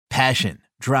Passion,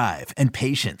 drive, and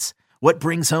patience. What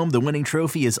brings home the winning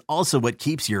trophy is also what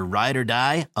keeps your ride or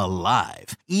die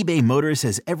alive. eBay Motors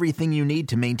has everything you need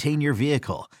to maintain your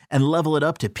vehicle and level it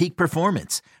up to peak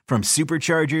performance, from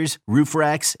superchargers, roof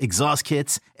racks, exhaust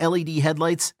kits, LED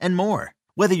headlights, and more.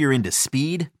 Whether you're into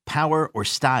speed, power, or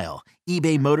style,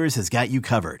 eBay Motors has got you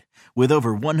covered. With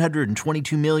over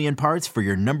 122 million parts for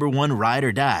your number one ride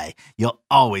or die, you'll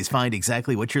always find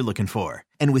exactly what you're looking for.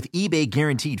 And with eBay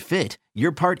Guaranteed Fit,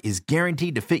 your part is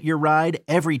guaranteed to fit your ride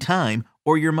every time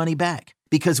or your money back.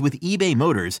 Because with eBay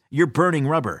Motors, you're burning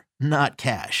rubber, not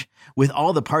cash. With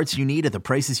all the parts you need at the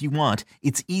prices you want,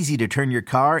 it's easy to turn your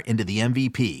car into the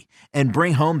MVP and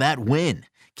bring home that win.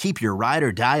 Keep your ride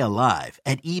or die alive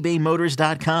at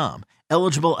ebaymotors.com.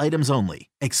 Eligible items only.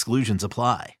 Exclusions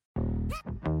apply.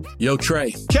 Yo,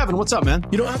 Trey. Kevin, what's up, man?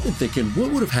 You know, I've been thinking,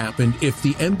 what would have happened if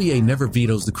the NBA never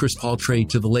vetoes the Chris Paul trade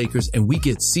to the Lakers and we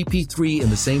get CP3 in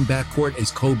the same backcourt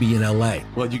as Kobe in LA?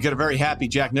 Well, you get a very happy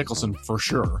Jack Nicholson for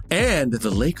sure. And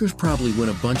the Lakers probably win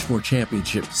a bunch more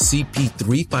championships.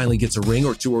 CP3 finally gets a ring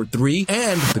or two or three,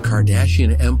 and the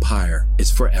Kardashian empire is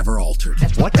forever altered.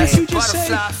 What did you just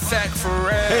say?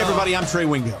 Hey, everybody, I'm Trey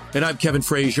Wingo. And I'm Kevin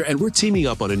Frazier, and we're teaming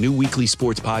up on a new weekly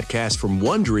sports podcast from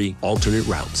Wondery, Alternate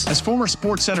Routes. As former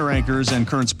Sports Center anchors and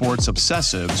current sports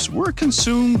obsessives, we're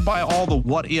consumed by all the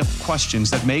what-if questions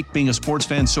that make being a sports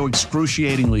fan so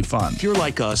excruciatingly fun. If you're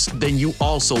like us, then you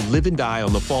also live and die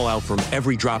on the fallout from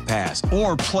every drop pass.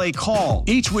 Or play call.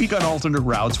 Each week on Alternate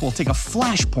Routes, we'll take a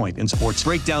flashpoint in sports,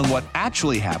 break down what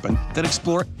actually happened, then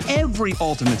explore every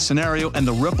alternate scenario and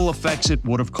the ripple effects it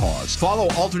would have caused. Follow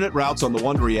Alternate Routes on the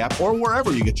Wondery app or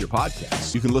wherever you get your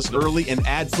podcasts. You can listen early and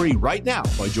ad-free right now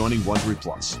by joining Wondery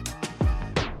Plus.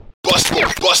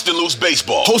 Bust and Loose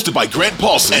Baseball, hosted by Grant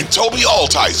Paulson and Toby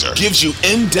Altizer, gives you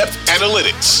in-depth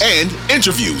analytics and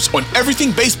interviews on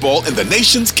everything baseball in the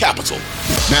nation's capital.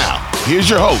 Now, here's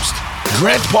your host,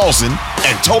 Grant Paulson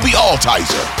and Toby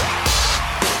Altizer.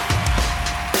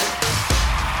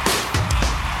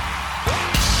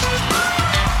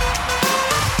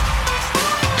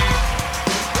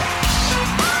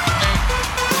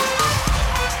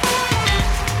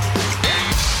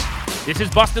 This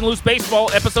is Bustin' Loose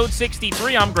Baseball, episode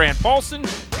 63. I'm Grant Paulson,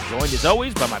 joined as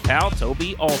always by my pal,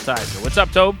 Toby Altizer. What's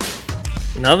up, Tobe?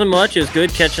 Nothing much. It was good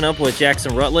catching up with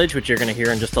Jackson Rutledge, which you're going to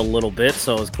hear in just a little bit.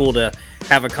 So it was cool to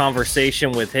have a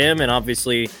conversation with him. And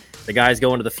obviously, the guys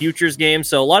going to the Futures game.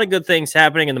 So a lot of good things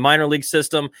happening in the minor league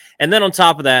system. And then on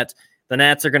top of that, the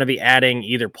Nats are going to be adding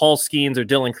either Paul Skeens or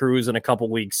Dylan Cruz in a couple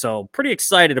weeks. So pretty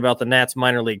excited about the Nats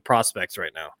minor league prospects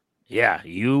right now. Yeah,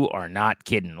 you are not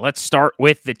kidding. Let's start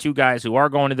with the two guys who are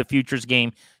going to the Futures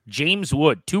game. James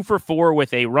Wood, 2 for 4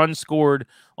 with a run scored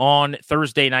on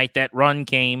Thursday night. That run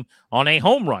came on a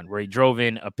home run where he drove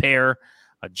in a pair.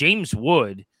 James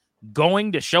Wood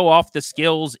going to show off the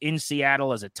skills in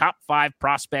Seattle as a top 5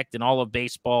 prospect in all of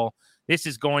baseball. This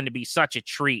is going to be such a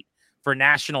treat for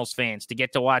Nationals fans to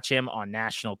get to watch him on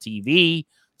national TV,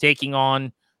 taking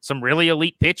on some really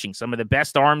elite pitching, some of the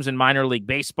best arms in minor league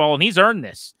baseball, and he's earned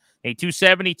this. A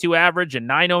 272 average, a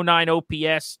 909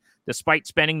 OPS, despite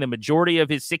spending the majority of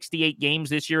his 68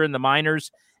 games this year in the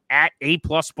minors at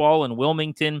A-plus ball in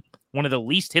Wilmington, one of the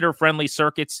least hitter-friendly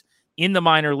circuits in the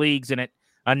minor leagues, and at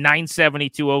a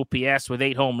 972 OPS with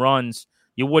 8 home runs,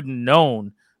 you wouldn't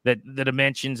known that the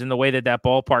dimensions and the way that that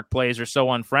ballpark plays are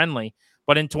so unfriendly.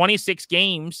 But in 26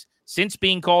 games since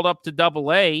being called up to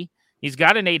Double-A, he's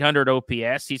got an 800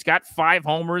 OPS. He's got 5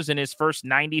 homers in his first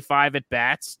 95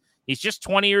 at-bats. He's just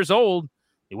 20 years old.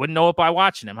 You wouldn't know it by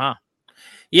watching him, huh?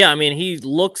 Yeah, I mean, he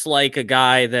looks like a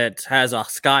guy that has a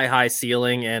sky-high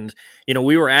ceiling. And, you know,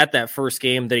 we were at that first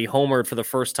game that he homered for the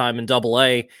first time in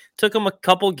Double-A. Took him a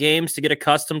couple games to get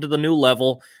accustomed to the new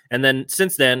level. And then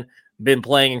since then, been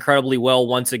playing incredibly well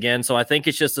once again. So I think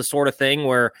it's just the sort of thing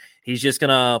where he's just going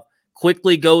to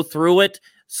quickly go through it,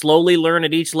 slowly learn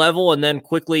at each level, and then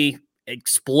quickly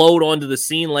explode onto the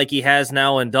scene like he has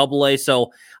now in Double-A.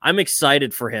 So I'm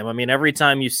excited for him. I mean, every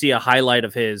time you see a highlight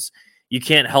of his, you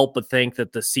can't help but think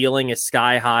that the ceiling is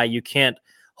sky high. You can't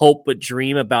hope but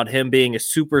dream about him being a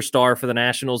superstar for the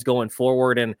Nationals going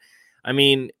forward. And I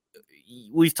mean,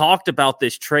 we've talked about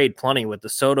this trade plenty with the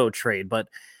Soto trade, but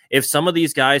if some of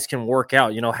these guys can work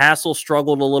out, you know, Hassel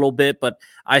struggled a little bit, but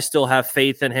I still have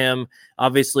faith in him.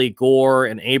 Obviously, Gore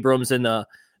and Abrams in the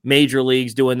major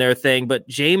leagues doing their thing, but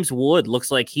James Wood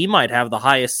looks like he might have the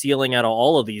highest ceiling out of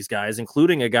all of these guys,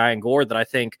 including a guy in Gore that I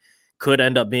think could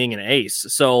end up being an ace.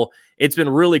 So it's been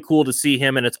really cool to see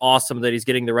him, and it's awesome that he's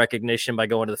getting the recognition by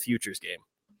going to the Futures game.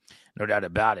 No doubt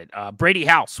about it. Brady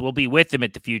House will be with him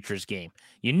at the Futures game.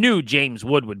 You knew James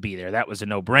Wood would be there. That was a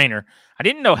no-brainer. I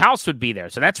didn't know House would be there,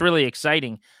 so that's really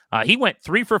exciting. He went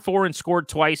 3 for 4 and scored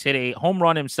twice, hit a home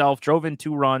run himself, drove in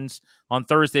 2 runs on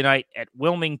Thursday night at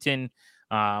Wilmington,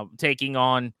 taking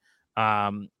on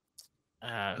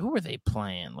who were they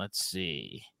playing? Let's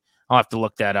see. I'll have to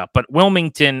look that up. But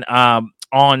Wilmington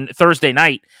on Thursday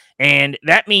night, and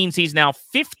that means he's now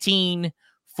 15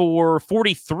 for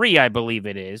 43, I believe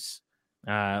it is.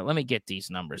 Let me get these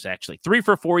numbers, actually. 3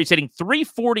 for 4. He's hitting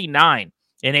 349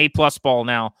 in A-plus ball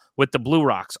now with the Blue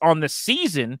Rocks. On the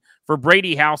season for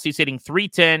Brady House, he's hitting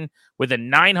 310 with a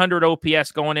 900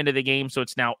 OPS going into the game, so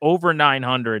it's now over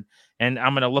 900, and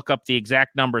I'm going to look up the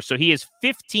exact number. So he is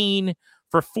 15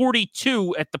 for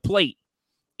 42 at the plate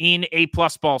in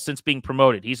A-plus ball since being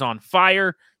promoted. He's on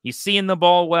fire. He's seeing the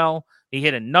ball well. He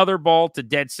hit another ball to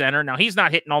dead center. Now, he's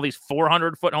not hitting all these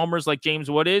 400-foot homers like James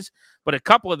Wood is, but a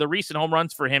couple of the recent home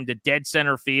runs for him to dead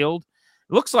center field,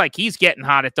 looks like he's getting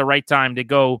hot at the right time to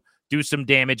go do some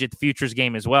damage at the Futures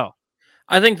game as well.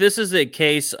 I think this is a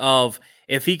case of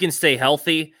if he can stay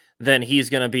healthy, then he's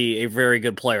going to be a very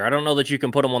good player. I don't know that you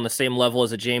can put him on the same level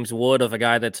as a James Wood, of a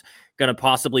guy that's going to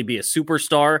possibly be a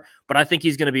superstar, but I think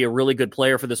he's going to be a really good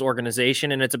player for this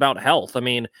organization, and it's about health. I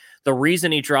mean, the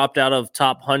reason he dropped out of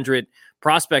top 100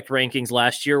 prospect rankings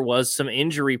last year was some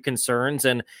injury concerns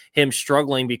and him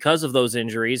struggling because of those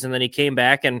injuries, and then he came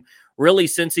back, and really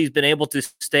since he's been able to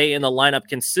stay in the lineup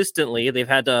consistently, they've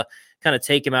had to kind of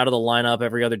take him out of the lineup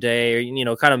every other day, or, you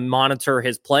know, kind of monitor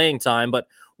his playing time, but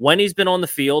when he's been on the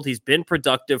field, he's been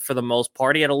productive for the most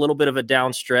part. He had a little bit of a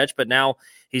down stretch, but now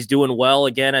he's doing well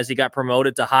again as he got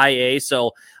promoted to high A.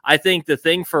 So I think the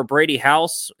thing for Brady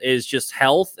House is just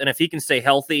health. And if he can stay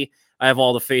healthy, I have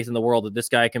all the faith in the world that this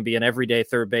guy can be an everyday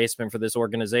third baseman for this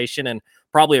organization, and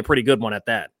probably a pretty good one at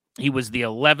that. He was the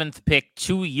 11th pick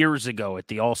 2 years ago at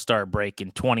the All-Star break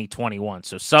in 2021.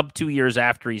 So sub 2 years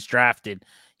after he's drafted,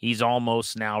 he's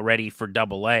almost now ready for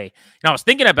Double-A. Now, I was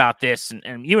thinking about this,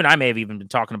 and you and I may have even been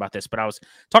talking about this, but I was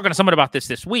talking to someone about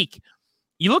this week.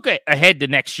 You look ahead to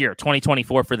next year,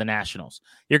 2024, for the Nationals.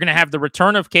 You're going to have the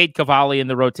return of Cade Cavalli in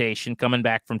the rotation coming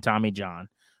back from Tommy John.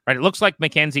 Right? It looks like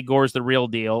Mackenzie Gore's the real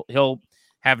deal. He'll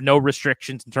have no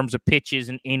restrictions in terms of pitches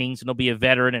and innings, and he'll be a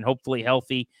veteran and hopefully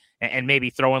healthy and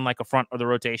maybe throw in like a front of the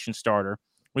rotation starter.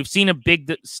 We've seen a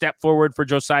big step forward for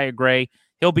Josiah Gray.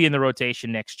 He'll be in the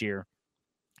rotation next year.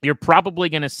 You're probably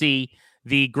going to see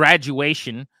the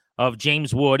graduation of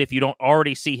James Wood if you don't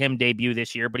already see him debut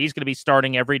this year, but he's going to be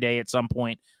starting every day at some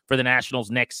point for the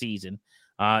Nationals next season.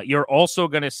 You're also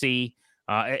going to see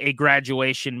a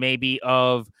graduation maybe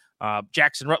of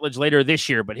Jackson Rutledge later this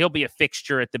year, but he'll be a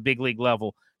fixture at the big league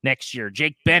level next year.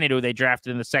 Jake Bennett, who they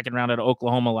drafted in the second round out of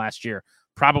Oklahoma last year,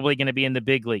 probably going to be in the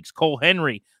big leagues. Cole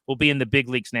Henry will be in the big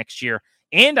leagues next year.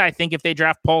 And I think if they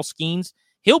draft Paul Skeens,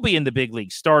 he'll be in the big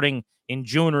leagues starting in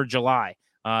June or July.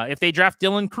 If they draft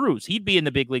Dylan Cruz, he'd be in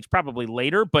the big leagues probably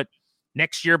later, but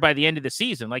next year by the end of the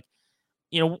season. Like,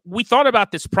 you know, we thought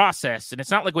about this process, and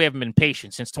it's not like we haven't been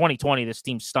patient. Since 2020, this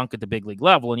team stunk at the big league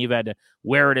level, and you've had to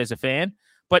wear it as a fan.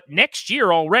 But next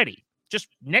year already, just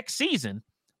next season,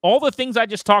 all the things I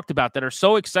just talked about that are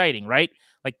so exciting, right?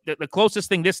 Like the closest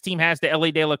thing this team has to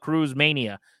Elly De La Cruz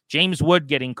mania, James Wood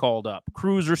getting called up,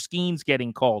 Cruz or Skeens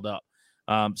getting called up,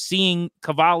 seeing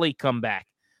Cavalli come back,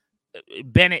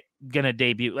 Bennett going to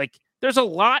debut. Like, there's a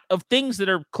lot of things that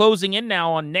are closing in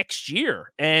now on next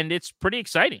year, and it's pretty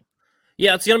exciting.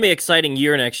 Yeah, it's going to be an exciting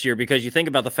year next year because you think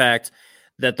about the fact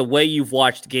that the way you've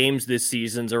watched games this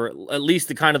season, or at least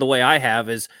the kind of the way I have,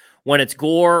 is when it's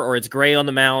Gore or it's Gray on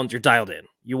the mound, you're dialed in.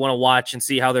 You want to watch and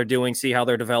see how they're doing, see how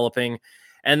they're developing.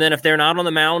 And then if they're not on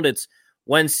the mound, it's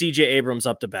when's CJ Abrams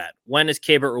up to bat? When is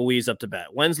Keibert Ruiz up to bat?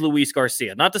 When's Luis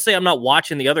Garcia? Not to say I'm not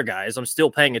watching the other guys. I'm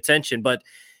still paying attention, but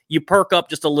you perk up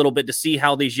just a little bit to see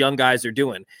how these young guys are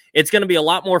doing. It's going to be a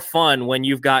lot more fun when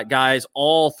you've got guys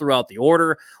all throughout the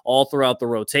order, all throughout the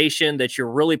rotation, that you're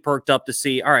really perked up to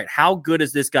see, all right, how good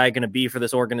is this guy going to be for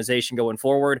this organization going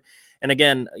forward? And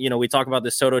again, you know, we talk about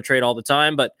this Soto trade all the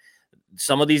time, but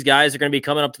some of these guys are going to be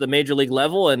coming up to the major league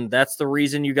level, and that's the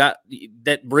reason you got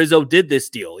that Rizzo did this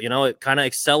deal. You know, it kind of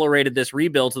accelerated this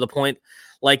rebuild to the point,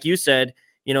 like you said,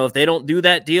 you know, if they don't do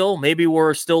that deal, maybe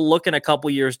we're still looking a couple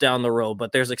years down the road.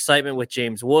 But there's excitement with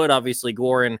James Wood, obviously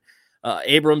Gore and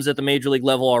Abrams at the major league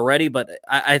level already. But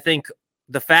I think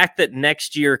the fact that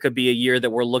next year could be a year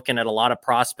that we're looking at a lot of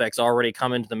prospects already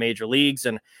coming to the major leagues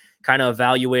and kind of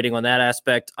evaluating on that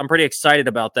aspect, I'm pretty excited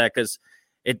about that because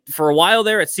for a while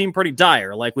there, it seemed pretty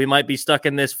dire. Like we might be stuck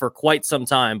in this for quite some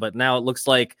time. But now it looks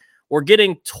like we're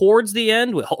getting towards the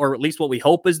end, or at least what we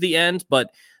hope is the end.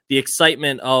 But the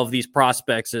excitement of these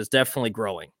prospects is definitely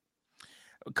growing.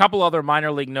 A couple other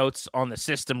minor league notes on the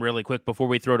system really quick before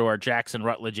we throw to our Jackson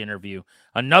Rutledge interview.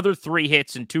 Another 3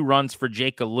 hits and 2 runs for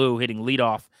Jake Alou, hitting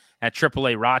leadoff at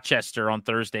AAA Rochester on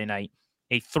Thursday night.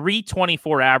 A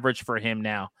 .324 average for him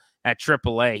now at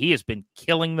AAA. He has been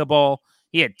killing the ball.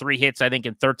 He had 3 hits, I think,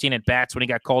 in 13 at-bats when he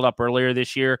got called up earlier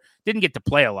this year. Didn't get to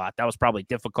play a lot. That was probably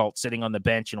difficult sitting on the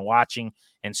bench and watching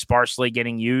and sparsely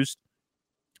getting used.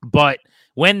 But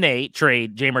when they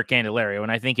trade Jeimer Candelario,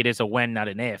 and I think it is a when, not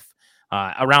an if,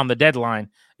 around the deadline,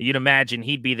 you'd imagine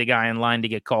he'd be the guy in line to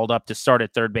get called up to start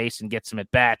at third base and get some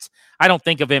at-bats. I don't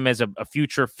think of him as a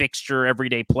future fixture,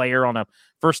 everyday player on a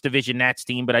first division Nats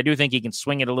team, but I do think he can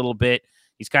swing it a little bit.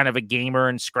 He's kind of a gamer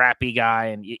and scrappy guy,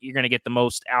 and you're going to get the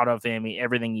most out of him,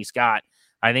 everything he's got.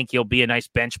 I think he'll be a nice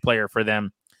bench player for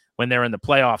them when they're in the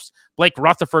playoffs. Blake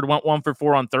Rutherford went 1 for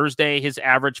 4 on Thursday. His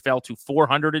average fell to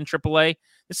 400 in AAA.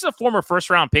 This is a former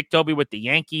first-round pick, Toby, with the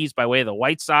Yankees by way of the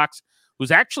White Sox,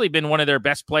 who's actually been one of their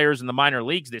best players in the minor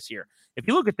leagues this year. If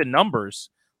you look at the numbers,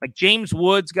 like James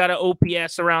Woods got an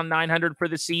OPS around 900 for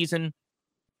the season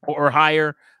or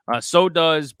higher. So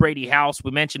does Brady House.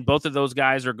 We mentioned both of those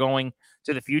guys are going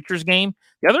to the futures game.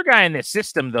 The other guy in this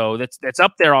system, though, that's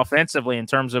up there offensively in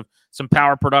terms of some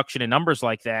power production and numbers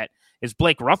like that is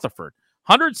Blake Rutherford.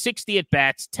 160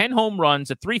 at-bats, 10 home runs,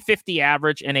 a .350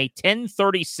 average, and a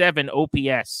 .1037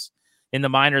 OPS in the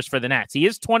minors for the Nats. He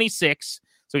is 26,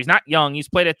 so he's not young. He's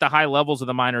played at the high levels of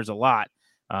the minors a lot.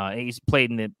 He's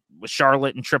played with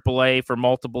Charlotte and AAA for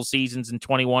multiple seasons in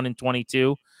 21 and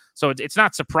 22. So it's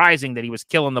not surprising that he was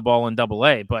killing the ball in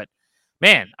AA, but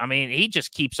man, I mean, he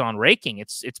just keeps on raking.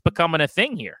 It's becoming a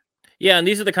thing here. Yeah, and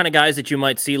these are the kind of guys that you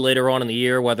might see later on in the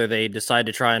year, whether they decide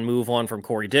to try and move on from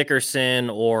Corey Dickerson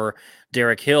or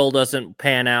Derek Hill doesn't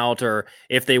pan out, or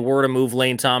if they were to move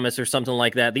Lane Thomas or something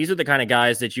like that. These are the kind of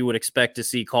guys that you would expect to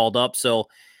see called up. So,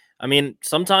 I mean,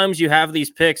 sometimes you have these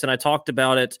picks, and I talked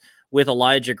about it with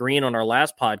Elijah Green on our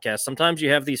last podcast. Sometimes you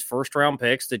have these first-round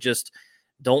picks that just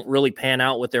don't really pan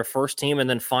out with their first team and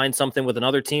then find something with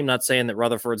another team. Not saying that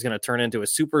Rutherford's going to turn into a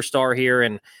superstar here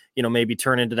and, maybe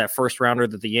turn into that first rounder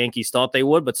that the Yankees thought they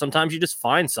would, but sometimes you just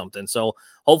find something. So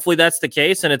hopefully that's the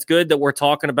case. And it's good that we're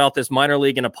talking about this minor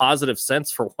league in a positive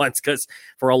sense for once, because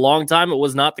for a long time it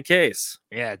was not the case.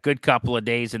 Yeah, good couple of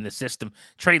days in the system.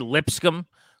 Trey Lipscomb,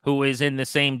 who is in the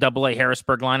same AA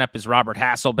Harrisburg lineup as Robert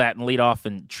Hasselbat in leadoff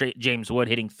and James Wood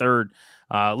hitting third.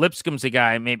 Lipscomb's a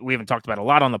guy maybe we haven't talked about a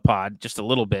lot on the pod, just a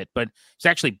little bit, but he's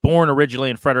actually born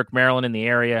originally in Frederick, Maryland, in the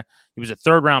area. He was a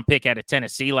third-round pick out of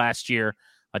Tennessee last year.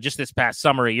 Just this past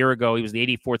summer, a year ago, he was the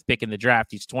 84th pick in the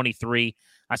draft. He's 23.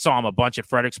 I saw him a bunch at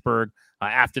Fredericksburg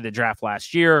after the draft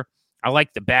last year. I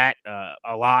like the bat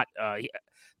a lot.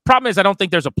 Problem is, I don't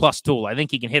think there's a plus tool. I think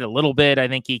he can hit a little bit. I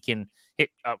think he can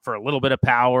hit for a little bit of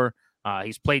power.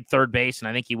 He's played third base, and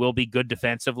I think he will be good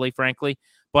defensively, frankly.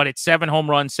 But it's 7 home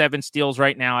runs, 7 steals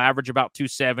right now, average about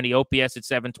 270, OPS at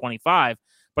 725.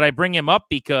 But I bring him up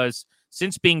because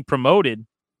since being promoted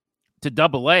to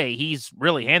AA, he's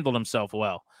really handled himself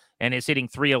well and is hitting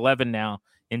 .311 now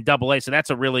in AA. So that's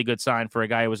a really good sign for a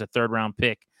guy who was a third-round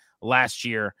pick last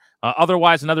year.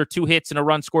 Otherwise, another 2 hits and a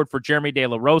run scored for Jeremy De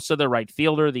La Rosa, the right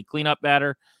fielder, the cleanup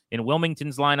batter in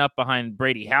Wilmington's lineup behind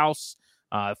Brady House.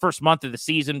 First month of the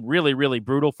season, really, really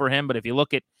brutal for him. But if you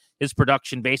look at his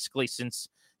production basically since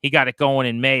he got it going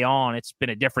in May on, it's been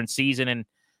a different season and,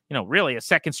 really a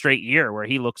second straight year where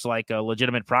he looks like a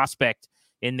legitimate prospect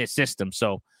in this system.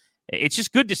 So it's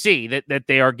just good to see that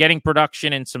they are getting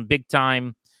production and some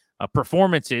big-time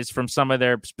performances from some of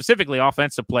their specifically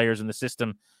offensive players in the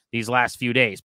system these last few days.